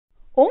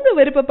உங்க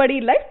விருப்பப்படி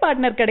life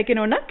partner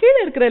கிடைக்கணும்னா கீழ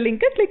இருக்கிற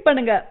லிங்கை கிளிக்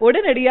பண்ணுங்க.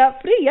 உடனடியா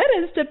ஃப்ரீயா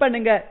ரெஜிஸ்டர்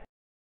பண்ணுங்க.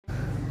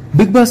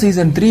 பிக் பாஸ்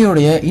சீசன் 3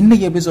 உடைய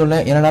இன்னைக்கு எபிசோட்ல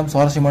என்னெல்லாம்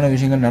சுவாரஸ்யமான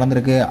விஷயங்கள்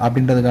நடந்திருக்கு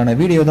அப்படின்றதுக்கான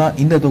வீடியோ தான்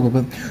இந்த தொகுப்பு.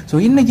 ஸோ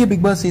இன்னைக்கு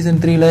பிக் பாஸ் சீசன்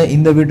 3ல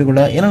இந்த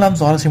வீட்டுக்குள்ள என்னெல்லாம்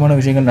சுவாரஸ்யமான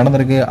விஷயங்கள்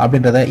நடந்திருக்கு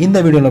அப்படின்றத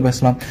இந்த வீடியோல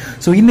பேசலாம்.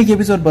 ஸோ இன்னைக்கு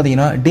எபிசோட்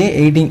பார்த்தீங்கன்னா டே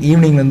 18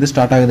 ஈவினிங்ல இருந்து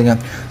ஸ்டார்ட் ஆகுதுங்க.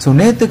 ஸோ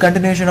நேற்று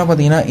கண்டினியூஷனாக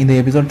பார்த்தீங்கன்னா இந்த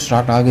எபிசோட்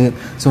ஸ்டார்ட் ஆகுது.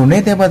 ஸோ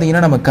நேற்றே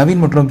பார்த்தீங்கன்னா நம்ம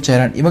கவின் மற்றும்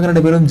சேரன் இவங்க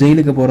 2 பேரும்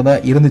ஜெயிலுக்கு போறதா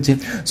இருந்துச்சு.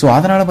 ஸோ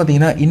அதனால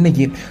பார்த்தீங்கன்னா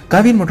இன்னைக்கு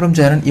கவின் மற்றும்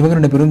சேரன் இவங்க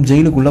 2 பேரும்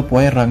ஜெயிலுக்குள்ள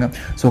போயிடுறாங்க.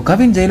 ஸோ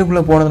கவின்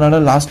ஜெயிலுக்குள்ள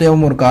போனதுனால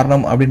லாஸ்ட்லியாவும் ஒரு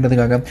காரணம்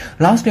அப்படின்றதுக்காக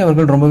லாஸ்ட்லியா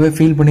அவர்கள் ரொம்பவே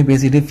ஃபீல்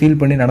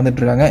பண்ணி நடந்துட்டு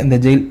இருக்காங்க இந்த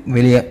ஜெயில்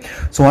வெளியே.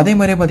 ஸோ அதே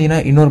மாதிரியே பார்த்தீங்கன்னா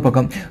இன்னொரு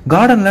பக்கம்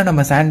கார்டன்ல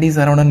நம்ம சாண்டி,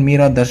 சரவணன்,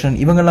 மீரா, தர்ஷன்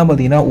இவங்கெல்லாம்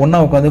பார்த்தீங்கன்னா ஒன்னா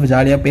உட்காந்து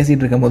ஜாலியாக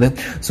பேசிட்டு இருக்கும் போது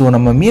ஸோ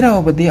நம்ம மீராவை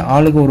பத்தி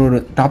ஆளுக்கு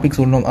ஒரு டாபிக்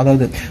சொல்லணும்,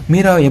 அதாவது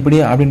மீரா எப்படி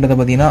அப்படின்றத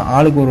பார்த்தீங்கன்னா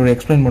ஆளுக்கு ஒரு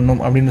எக்ஸ்பிளைன்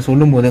பண்ணணும் அப்படின்னு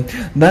சொல்லும் போது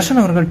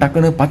தர்ஷன் அவர்கள்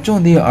டக்குன்னு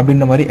பச்சோந்தி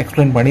அப்படின்ற மாதிரி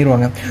எக்ஸ்பிளைன்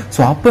பண்ணிடுவாங்க.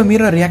 ஸோ அப்போ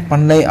மீரா ரியாக்ட்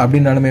பண்ணலை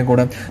அப்படின்னாலுமே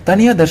கூட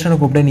தனியாக தர்ஷனை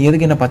கூப்பிட்டு நீ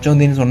எதுக்கு என்ன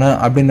பச்சோந்தின்னு சொன்ன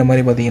அப்படின்ற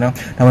மாதிரி பார்த்தீங்கன்னா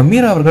நம்ம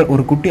மீரா அவர்கள்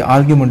ஒரு குட்டி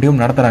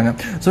ஆர்கியூமெண்ட்டையும் நடத்துறாங்க.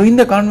 ஸோ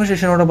இந்த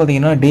கான்வர்சேஷனோட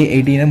பார்த்தீங்கன்னா டே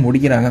 18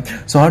 முடிக்கிறாங்க.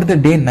 ஸோ அடுத்து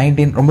டே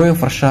 19 ரொம்பவே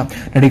ஃப்ரெஷ்ஷா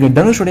நடிகர்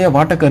தனுஷுடைய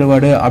வாட்ட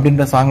கருவாடு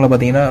அப்படின்ற சாங்ல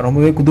பார்த்தீங்கன்னா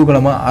ரொம்பவே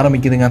குதூகலமா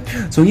ஆரம்பிக்குதுங்க.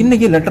 ஸோ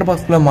இன்னைக்கு லெட்டர்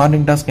பாக்ஸ்ல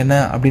மார்னிங் டாஸ்க்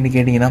என்ன அப்படின்னு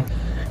கேட்டீங்கன்னா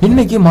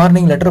இன்னைக்கு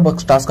மார்னிங் லெட்டர்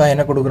பாக்ஸ் டாஸ்கா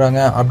என்ன கொடுக்குறாங்க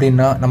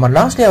அப்படின்னா நம்ம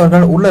லாஸ்ட்லியா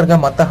அவர்கள் உள்ள இருக்க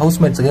மற்ற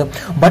ஹவுஸ்மேட்ஸுக்கு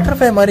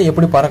பட்டர்ஃப்ளை மாதிரி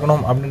எப்படி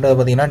பறக்கணும் அப்படின்றத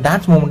பார்த்தீங்கன்னா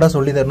டான்ஸ் மூமெண்டா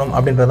சொல்லி தரணும்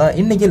அப்படின்றத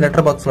இன்னைக்கு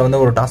லெட்டர் பாக்ஸ்ல வந்து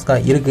ஒரு டாஸ்கா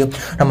இருக்கு.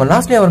 நம்ம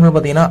லாஸ்ட்லியா அவர்கள்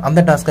பார்த்தீங்கன்னா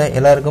அந்த டாஸ்கை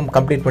எல்லாருக்கும்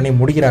கம்ப்ளீட் பண்ணி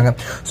முடிக்கிறாங்க.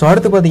 ஸோ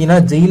அடுத்து பார்த்தீங்கன்னா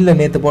ஜெயிலில்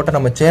நேற்று போட்ட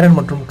நம்ம சேரன்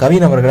மற்றும்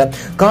கவின் அவர்களை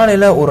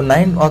காலையில ஒரு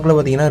 9 வாக்கில்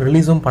பார்த்தீங்கன்னா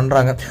ரிலீஸும்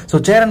பண்றாங்க.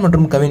 ஸோ சேரன்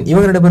மற்றும் கவின்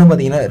இவங்க 2 பேரும்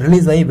பார்த்தீங்கன்னா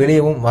ரிலீஸ் ஆகி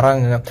வெளியவும்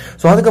வராங்க.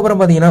 ஸோ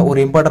அதுக்கப்புறம் பார்த்தீங்கன்னா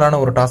ஒரு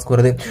இம்பார்ட்டன்டான ஒரு டாஸ்க்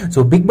வருது.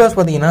 ஸோ பிக் பாஸ்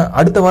பார்த்தீங்கன்னா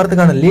அடுத்த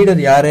வாரத்துக்கான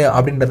லீடர் யாரு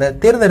அப்படின்னு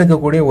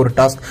தேர்ந்தெடுக்கக்கூடிய ஒரு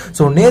டாஸ்க்.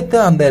 சோ நேத்து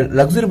அந்த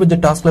luxury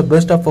budget டாஸ்க்ல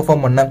best of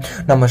perform பண்ண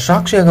நம்ம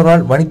சாக்ஷி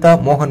அகர்வால், வனிதா,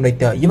 மோகன்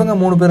வைத்யா இவங்க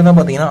 3 பேர் தான்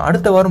பாத்தீங்கன்னா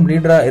அடுத்த வாரம்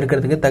லீடரா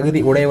இருக்கிறதுக்கு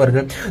தகுதி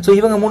உடையவர்கள். சோ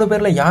இவங்க 3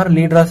 பேர்ல யார்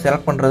லீடரா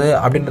செலக்ட் பண்றது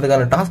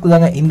அப்படின்றதுக்கான டாஸ்க்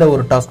தாங்க இந்த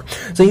ஒரு டாஸ்க்.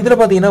 சோ இதுல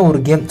பாத்தீங்கன்னா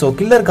ஒரு கேம், சோ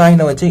கில்லர்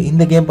காயினை வச்சு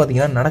இந்த கேம்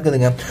பாத்தீங்கன்னா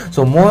நடக்குதுங்க.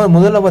 சோ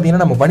முதல்ல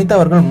பாத்தீங்கன்னா நம்ம வனிதா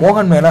அவர்கள்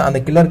மோகன் மேல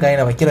அந்த கில்லர்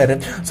காயினை வைக்கிறாரு.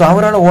 சோ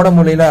அவரால் ஓட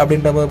முடியல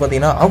அப்படின்ற போது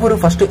பாத்தீங்கன்னா அவரு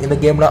ஃபர்ஸ்ட் இந்த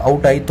கேம்ல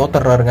அவுட் ஆகி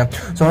தோத்துறாருங்க.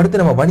 சோ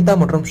அடுத்து நம்ம வனிதா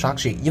மற்றும்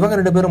சாக்ஷி இவங்க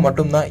 2 பேரும்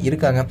மட்டும் தான்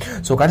இருக்காங்க.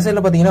 சோ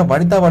கடைசியில பாத்தீங்கன்னா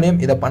வனிதாவாலையும்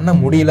இதை பண்ண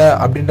முடியல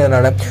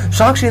அப்படின்றதுனால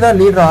சாக்ஷி தான்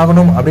லீடர்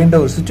ஆகணும் அப்படின்ற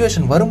ஒரு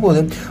சிச்சுவேஷன் வரும்போது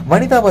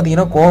வனிதா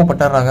பாத்தீங்கன்னா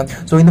கோவப்பட்டுறாங்க.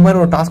 சோ இந்த மாதிரி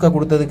ஒரு டாஸ்கா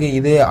கொடுத்ததுக்கு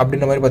இது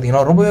அப்படின்ற மாதிரி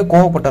பாத்தீங்கன்னா ரொம்பவே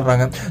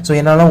கோவப்பட்டுறாங்க. சோ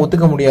என்னால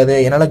ஒத்துக்க முடியாது,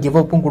 என்னால கிவ்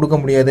அப்பும் கொடுக்க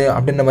முடியாது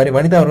அப்படின்ற மாதிரி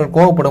வனிதா அவர்கள்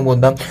கோவப்படும்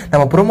போது தான்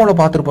நம்ம ப்ரோமோல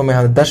பார்த்திருப்போமே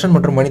அந்த தர்ஷன்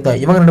மற்றும் வனிதா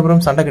இவங்க 2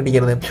 பேரும் சண்டை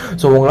கட்டிக்கிறது.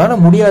 சோ உங்களால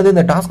முடியாது,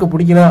 இந்த டாஸ்க்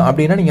பிடிக்கல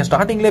அப்படின்னா நீங்க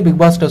ஸ்டார்டிங்லேயே பிக்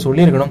பாஸ்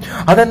சொல்லி இருக்கணும்.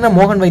 அதென்ன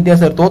மோகன் வைத்தியா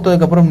சார்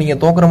தோத்ததுக்கு அப்புறம் நீங்க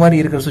தோக்குற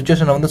மாதிரி இருக்கிற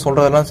சிச்சுவேஷன் வந்து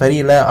சொல்றதெல்லாம்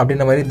சரியில்லை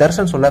அப்படின்ற மாதிரி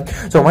தர்ஷன் சொல்ல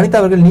சோ வனிதா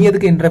அவர்கள் நீ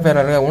எதுக்கு இன்டர்ஃபியர்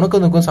ஆக, உனக்கு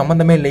அதுக்கும்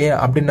சம்பந்தமே இல்லையே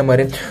அப்படின்ற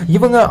மாதிரி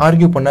இவங்க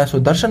ஆர்கியூ பண்ண சோ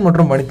தர்ஷன்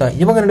மற்றும் வனிதா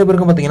இவங்க 2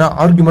 பேருக்கும் பாத்தீங்கன்னா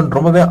ஆர்கியூமெண்ட்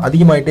ரொம்பவே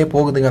அதிகமாயிட்டே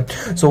போகுதுங்க.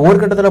 சோ ஒரு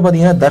கட்டத்துல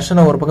பாத்தீங்கன்னா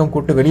தர்ஷனை ஒரு பக்கம்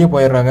கூப்பிட்டு வெளியே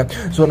போயிடுறாங்க.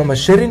 சோ நம்ம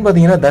ஷெரின்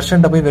பாத்தீங்கன்னா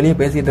தர்ஷன் போய் வெளியே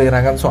பேசிட்டு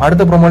இருக்காங்க. சோ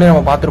அடுத்த ப்ரோமோலயே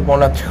நம்ம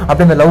பார்த்திருப்போம்ல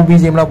அப்படி அந்த லவ்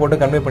பிஜிஎம் எல்லாம்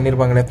போட்டு கன்வே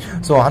பண்ணிருப்பாங்களே.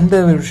 சோ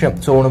அந்த விஷயம்,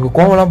 சோ உனக்கு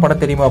கோவலாம் பட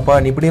தெரியுமாப்பா,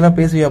 நீ இப்படி எல்லாம்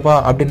பேசுவியாப்பா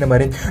அப்படின்ற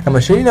மாதிரி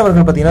நம்ம ஷெரின்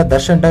அவர்கள் பாத்தீங்கன்னா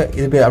தர்ஷன்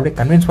இது அப்படியே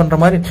கன்வின்ஸ் பண்ற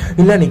மாதிரி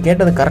இல்ல நீ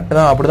கேட்டது கரெக்ட்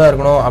தான் அப்படிதான்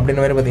இருக்கணும்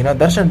அப்படின்ற மாதிரி பாத்தீங்கன்னா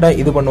தர்ஷன்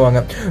இது பண்ணுவாங்க.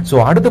 சோ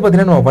அடுத்து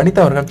பாத்தீங்கன்னா நம்ம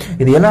வனிதா அவர்கள்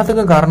இது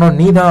எல்லாத்துக்கும் காரணம்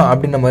நீதான்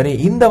அப்படின்ற மாதிரி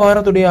இந்த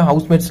வாரத்துடைய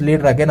ஹவுஸ்மேட்ஸ்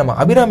லீடராக நம்ம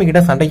அபிராமி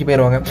கிட்ட சண்டைக்கு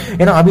போயிருவாங்க.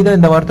 ஏன்னா அபிதான்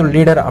இந்த வாரத்தோட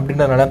லீடர்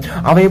அப்படின்றதுனால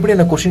அவ எப்படி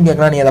அந்த கொஸ்டின்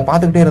கேட்கலாம், நீ அதை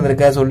பார்த்துக்கிட்டே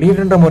இருந்திருக்க, சோ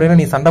லீடர்ன்ற முறையில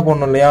நீ சண்டை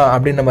போடணும் இல்லையா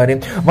அப்படின்ற மாதிரி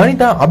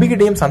வனிதா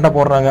அபிகிட்டையும் சண்டை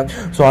போடுறாங்க.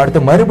 சோ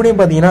அடுத்து மறுபடியும்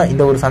பாத்தீங்கன்னா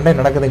இந்த ஒரு சண்டை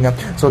நடக்குதுங்க.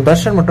 சோ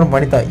தர்ஷன் மற்றும்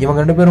வனிதா இவங்க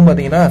 2 பேரும்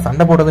பாத்தீங்கன்னா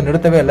சண்டை போடுறது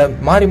நிறுத்தவே இல்லை,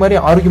 மாறி மாறி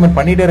ஆர்குமெண்ட்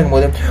பண்ணிட்டே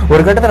இருக்கும்போது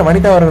ஒரு கட்டத்தில்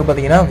வனிதா அவர்கள்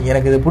பாத்தீங்கன்னா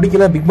எனக்கு இது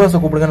பிடிக்கல, பிக் பாஸ்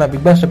கூப்பிடுங்க, நான்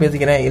பிக் பாஸ்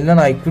பேசிக்கிறேன், இல்ல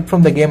நான் குவிட்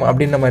ஃப்ரம் த கேம்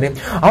அப்படின்ற மாதிரி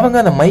அவங்க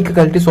அந்த மைக்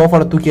கழட்டி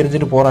சோஃபால தூக்கி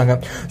எறிஞ்சிட்டு போறாங்க.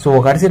 சோ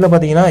கடைசியில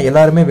பாத்தீங்கன்னா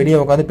எல்லாருமே வெளியே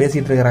உட்காந்து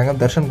பேசிட்டு இருக்காங்க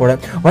தர்ஷன் கூட.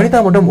 வனிதா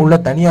மட்டும் உள்ள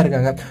தனியா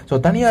இருக்காங்க. சோ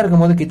தனியா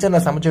இருக்கும்போது கிச்சன்ல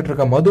சமைச்சிட்டு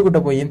இருக்க மது கிட்ட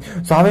போய்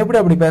சோ அவ எப்படி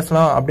அப்படி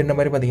பேசலாம் அப்படின்ற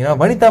மாதிரி பாத்தீங்கன்னா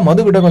வனிதா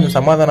மது கிட்ட கொஞ்சம்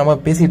சமாதானமா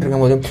பேசிட்டு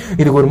இருக்கும்போது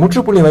இதுக்கு ஒரு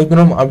முற்றுப்புள்ளி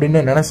வைக்கணும்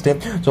அப்படின்னு நினைச்சிட்டு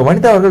சோ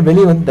வனிதா அவர்கள்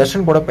வெளியே வந்து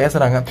தர்ஷன் கூட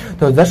பேசுறாங்க.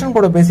 சோ தர்ஷன்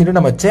கூட பேசிட்டு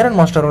நம்ம சேரன்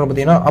மாஸ்டர் அவர்கள்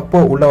பாத்தீங்கன்னா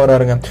அப்போ உள்ள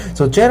வராருங்க.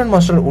 சோ சேரன்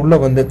மாஸ்டர் உள்ள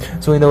வந்து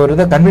சோ இந்த ஒரு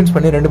இதை கன்வின்ஸ்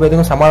பண்ணி 2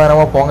 பேருக்கும்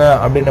சமாதானமா போங்க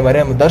அப்படின்ற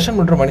மாதிரி தர்ஷன்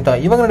மற்றும் வனிதா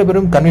இவங்க 2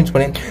 பேரும் கன்வின்ஸ்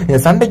பண்ணி இந்த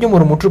சண்டைக்கும்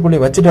ஒரு முற்றுப்புள்ளி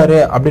வச்சுட்டாரு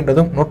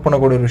அப்படின்றதும் நோட்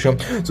பண்ணக்கூடிய ஒரு விஷயம்.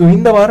 சோ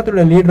இந்த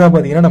வாரத்தோட லீடரா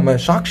பாத்தீங்கன்னா நம்ம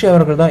சாக்ஷி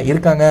அவர்கள் தான்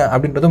இருக்காங்க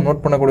அப்படின்றதும்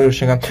நோட் பண்ணக்கூடிய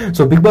விஷயம்.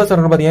 சோ பிக் பாஸ்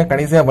அவர்கள் பாத்தீங்கன்னா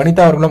கடைசியா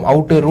வனிதா அவர்களும்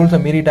அவுட், ரூல்ஸை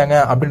மீறிட்டாங்க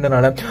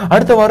அப்படின்றனால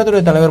அடுத்த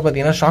வாரத்துடைய தலைவர்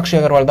பாத்தீங்கன்னா சாக்ஷி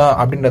அகர்வால் தான்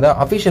அப்படின்றத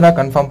அபிஷியலா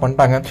கன்ஃபார்ம்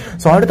பண்ணிட்டாங்க.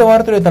 சோ அடுத்த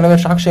வாரத்துடைய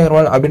தலைவர் சாக்ஷி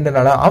அகர்வால்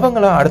அப்படின்றனால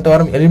அவங்கள அடுத்த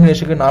வாரம்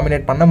எலிமினேஷனுக்கு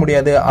நாமினேட் பண்ண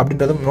முடியாது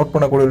அப்படின்றதும் நோட்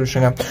பண்ணக்கூடிய ஒரு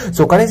விஷயம்.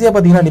 சோ கடைசியா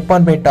பாத்தீங்கன்னா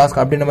நிப்பான் பெயிண்ட் டாஸ்க்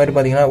அப்படின்ற மாதிரி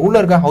பாத்தீங்கன்னா உள்ள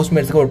இருக்க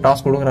ஹவுஸ்மேட்ஸ்க்கு ஒரு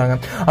டாஸ்க் கொடுக்குறாங்க.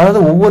 அதாவது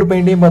ஒவ்வொரு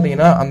பெயிண்டையும்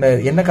பாத்தீங்கன்னா அந்த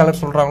என்ன கலர்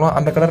சொல்றாங்களோ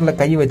அந்த கலர்ல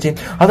கை வச்சு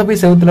அதை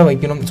போய் செவுத்துல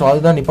வைக்கணும். ஸோ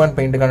அதுதான் நிப்பான்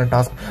பெயிண்ட்டுக்கான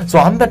டாஸ்க். ஸோ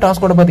அந்த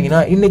டாஸ்கோட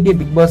பார்த்தீங்கன்னா இன்னைக்கு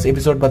பிக் பாஸ்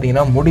எபிசோட்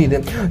பார்த்தீங்கன்னா முடியுது.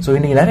 ஸோ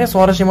இன்னைக்கு நிறைய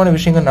சுவாரஸ்யமான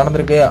விஷயங்கள்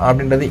நடந்திருக்கு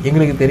அப்படின்றது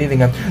எங்களுக்கு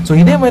தெரியுதுங்க. ஸோ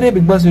இதே மாதிரியே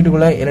பிக் பாஸ்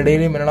வீட்டுக்குள்ள என்ன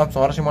டெய்லியும் என்னெல்லாம்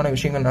சுவாரஸ்யமான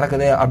விஷயங்கள்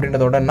நடக்குது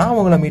அப்படின்றதோட நான்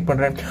உங்களை மீட்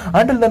பண்றேன்.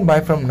 Until then,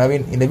 bye from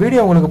Naveen. இந்த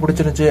வீடியோ உங்களுக்கு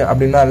பிடிச்சிருந்துச்சு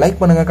அப்படின்னா லைக்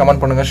பண்ணுங்க,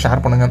 கமெண்ட் பண்ணுங்க,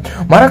 ஷேர் பண்ணுங்க.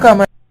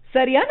 மறக்காம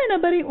சரியான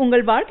நபரை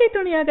உங்கள் வாழ்க்கை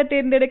துணையாக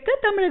தேர்ந்தெடுக்க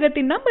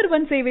தமிழகத்தின் நம்பர்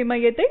 1 சேவை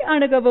மையத்தை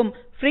அணுகவும்.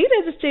 Free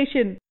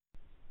registration.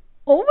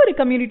 ஒவ்வொரு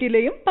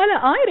கம்யூனிட்டிலையும் பல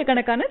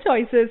ஆயிரக்கணக்கான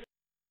சாய்ஸஸ்.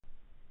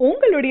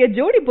 உங்களுடைய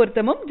ஜோடி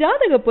பொருத்தமும்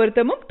ஜாதக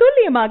பொருத்தமும்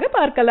துல்லியமாக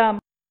பார்க்கலாம்.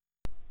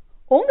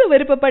 உங்க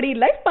விருப்பப்படி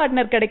லைஃப்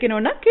பார்ட்னர்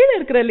கிடைக்கணும்னா கீழே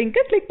இருக்கிற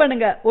லிங்கை கிளிக்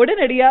பண்ணுங்க.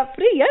 உடனடியா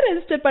ஃப்ரீயா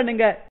ரெஜிஸ்டர்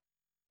பண்ணுங்க.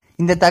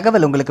 இந்த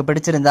தகவல் உங்களுக்கு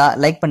பிடிச்சிருந்தா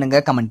லைக் பண்ணுங்க,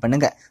 கமெண்ட்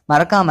பண்ணுங்க.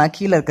 மறக்காம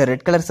கீழே இருக்க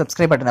ரெட் கலர்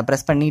சப்ஸ்கிரைப் பட்டனை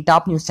பிரஸ் பண்ணி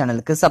டாப் நியூஸ்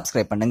சேனலுக்கு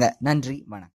சப்ஸ்கிரைப் பண்ணுங்க. நன்றி, வணக்கம்.